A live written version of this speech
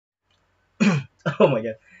Oh my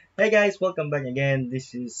god. Hey guys, welcome back again.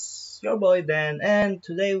 This is your boy Dan, and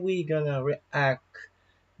today we gonna react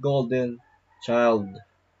Golden Child.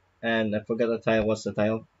 And I forgot the title. What's the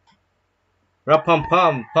title? Rapam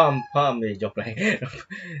Pam Pam Pam. Joke lang.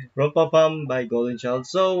 Rapam Pam by Golden Child.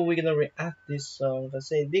 So we're gonna react this song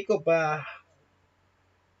kasi di ko pa,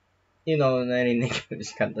 narinig ko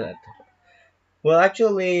this kanta na to. Well,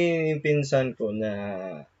 actually, yung pinsan ko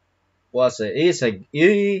na he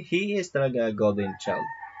is talaga a Golden Child.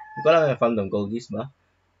 Hindi ko alam yung fandom, Goldies ba?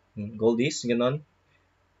 Goldies, ganon.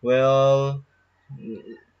 Well,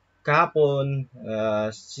 kahapon,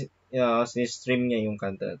 sinistream niya yung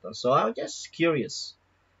kanta na to. So, I'm just curious.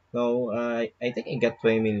 No, I think I got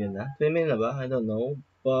 20 million na. 20 million na ba? I don't know.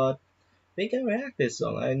 But, we can react this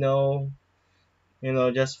song. I know,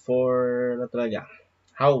 just for, talaga,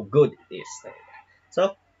 how good it is.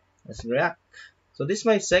 So, let's react. So, this is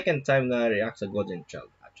my second time na react sa Golden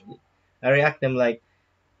Child, actually. I react them like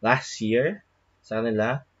last year sa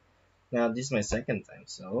kanila. Now this is my second time,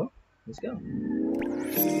 so let's go.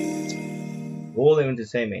 Golden to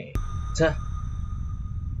say me. So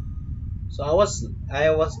I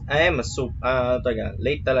am a super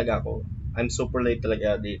late talaga ako. I'm super late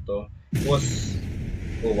talaga dito. It was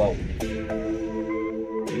oh wow.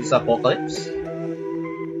 This Apocalypse.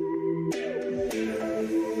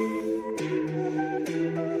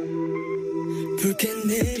 붉게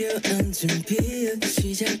내려앉은 빛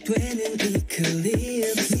시작되는 이 클립 네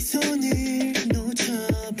손을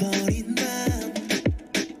놓쳐버린 밤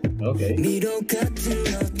Okay. 미로 같은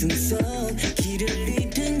어둠 속 길을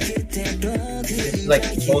잃은 그대로 It's like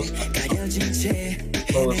가려진 채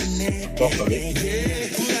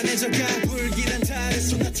불안해져가 불길한 달의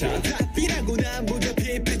소나타 답이라고 난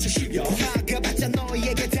무렵에 빛을 실려 막아봤자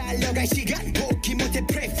너에게 달려갈 시간 포기 못해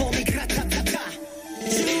pray for me 그라타타타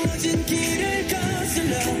주어진 길을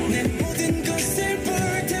거슬러 내 모든 것을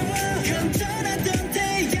불태워 건전하던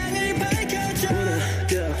태양을 밝혀줘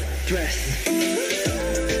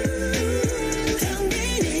텅빈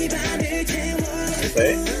이 밤을 채워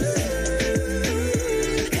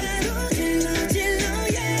가로질러 질러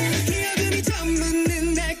이 어둠이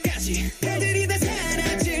저묻는 날까지 별들이 다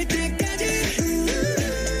사라질 때까지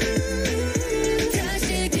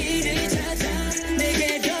다시 길을 찾아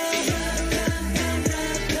내게로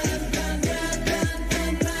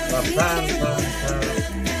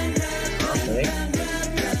Okay.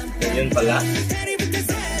 Yun pala.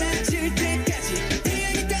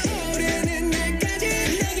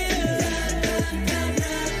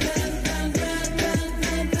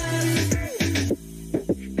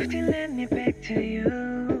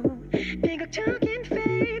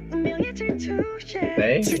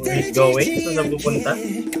 Okay, where he's going? Saan na pupunta?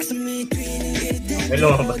 May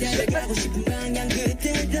lumabas siya.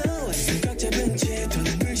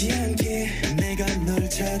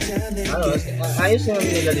 Ayos naman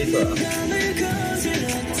nila dito ah.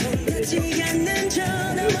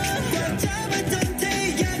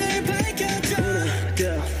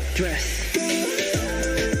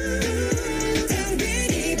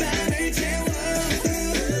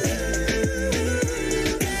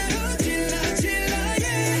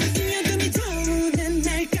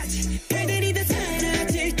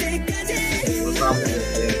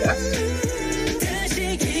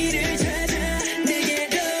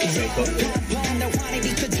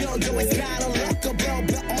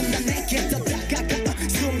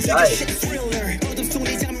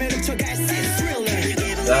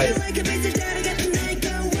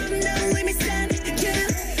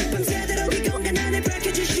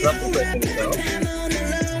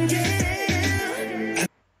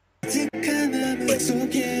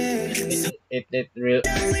 It real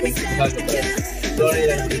sorry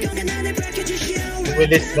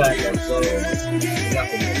release back so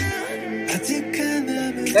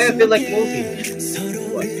I feel like movie.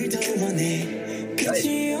 What?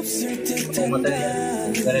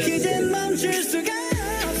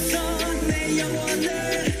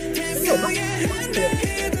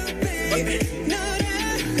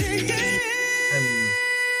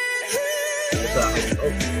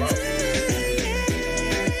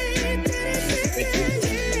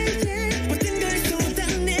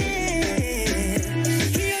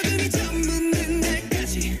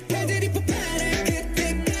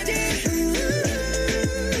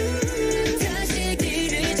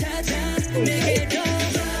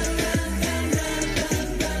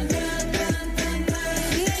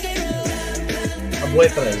 Buhay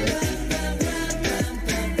pa rin.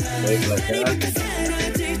 Buhay pa siya.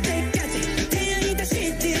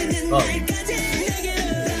 Oh.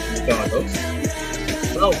 Ikaw nga to?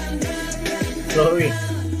 Oh. Sorry.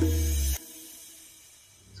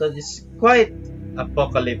 So this is quite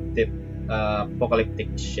apocalyptic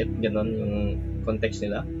shit, ganon yung context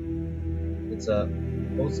nila. It's a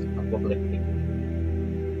post-apocalyptic.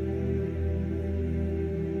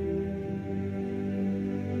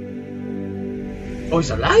 Oh,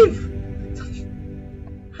 he's alive?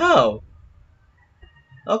 How?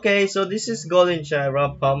 Okay, so this is Golden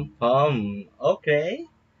Child, Pam Pam. Okay.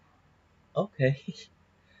 Okay.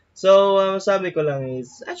 So, sabi ko lang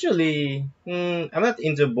is, actually, I'm not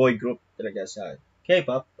into boy group talaga sa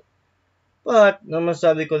K-pop. But,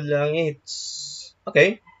 masabi ko lang, it's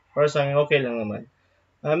okay. Para sa akin, okay lang naman.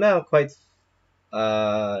 I'm quite,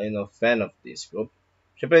 fan of this group.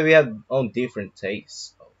 Siyempre, we have own different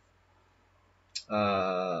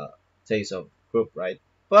uh, taste of group, right?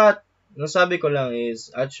 But, nasabi ko lang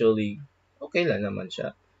is, actually, okay lang naman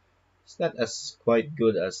siya. It's not as quite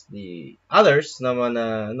good as the others naman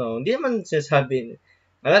na, hindi naman sinasabi,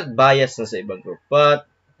 I'm not biased na sa ibang group. But,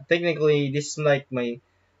 technically, this is like my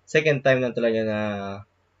second time na talaga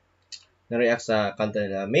na-react sa kanta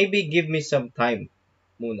nila. Maybe give me some time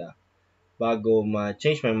muna bago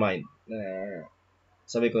ma-change my mind.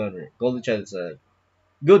 Sabi ko na, Golden Child is a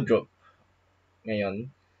good group.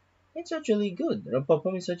 Ngayon, it's actually good.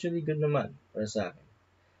 Rapapam is actually good naman para sa akin.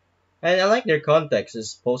 And I like their context.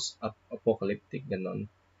 It's post-apocalyptic, ganon.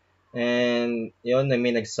 And, yun, may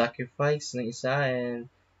nag-sacrifice ng isa and,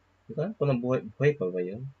 di ba, kung buhay pa ba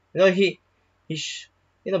yun?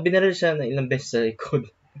 Binaril siya na ilang beses sa likod.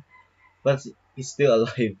 But he's still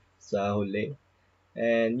alive sa huli.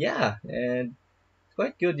 And, yeah, and,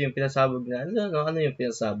 quite good yung pinasabog na, ano yung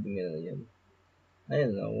pinasabog nila yun? I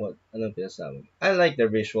don't know ano yung pinasabog. I like their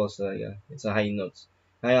visuals talaga. It's a high notes.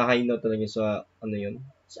 High note talaga sa, yun.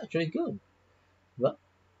 It's actually good. Diba?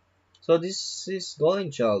 So, this is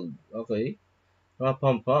Golden Child. Okay.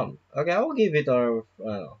 Pam Pam. Okay, I will give it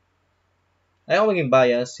ayaw maging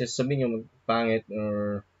bias kasi sabihin nyo magpangit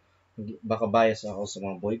or baka bias ako sa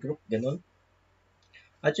mga boy group, ganun.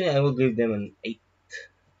 Actually, I will give them an 8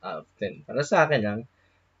 out of 10. Para sa akin lang,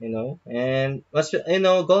 and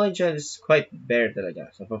Golden Child is quite bare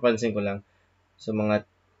talaga. So, papansin ko lang sa mga,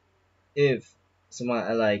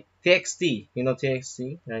 like, TXT,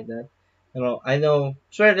 TXT, like that. I know,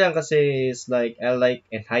 sure lang kasi it's like, I like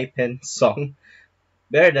an hypen song.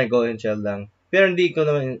 Better than Golden Child lang. Pero hindi ko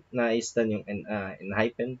naman na-stan yung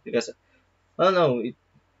hypen because, I don't know,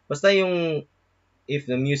 basta yung, if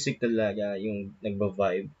the music talaga, yung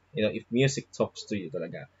nagba-vibe, if music talks to you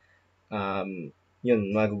talaga,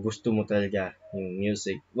 yun, magugusto mo talaga yung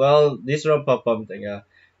music. Well, this Pop talaga,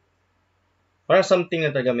 parang something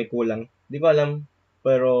na talaga may kulang. Di ko alam,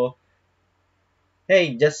 pero,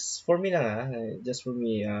 hey, just for me lang just for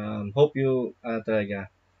me, hope you, talaga,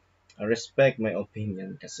 respect my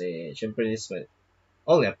opinion kasi, syempre, this is my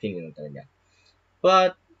only opinion talaga.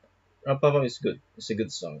 But, Pam is good. It's a good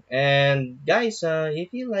song. And, guys, if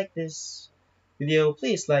you like this video,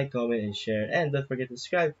 please like, comment, and share. And don't forget to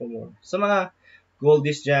subscribe for more. Sa mga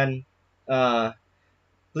goldies dyan,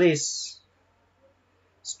 please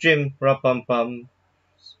stream Pam Pam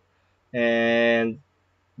and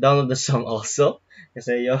download the song also.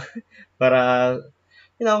 Kasi yun, para,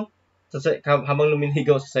 habang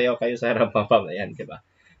lumiligaw sasayaw kayo sa Pam Pam na yan, diba?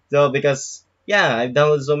 So, because, yeah, I've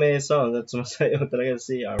downloaded so many songs that sumasayaw talaga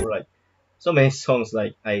si right. So many songs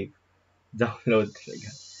like I download talaga.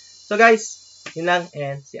 So guys, yun lang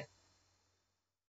and see ya.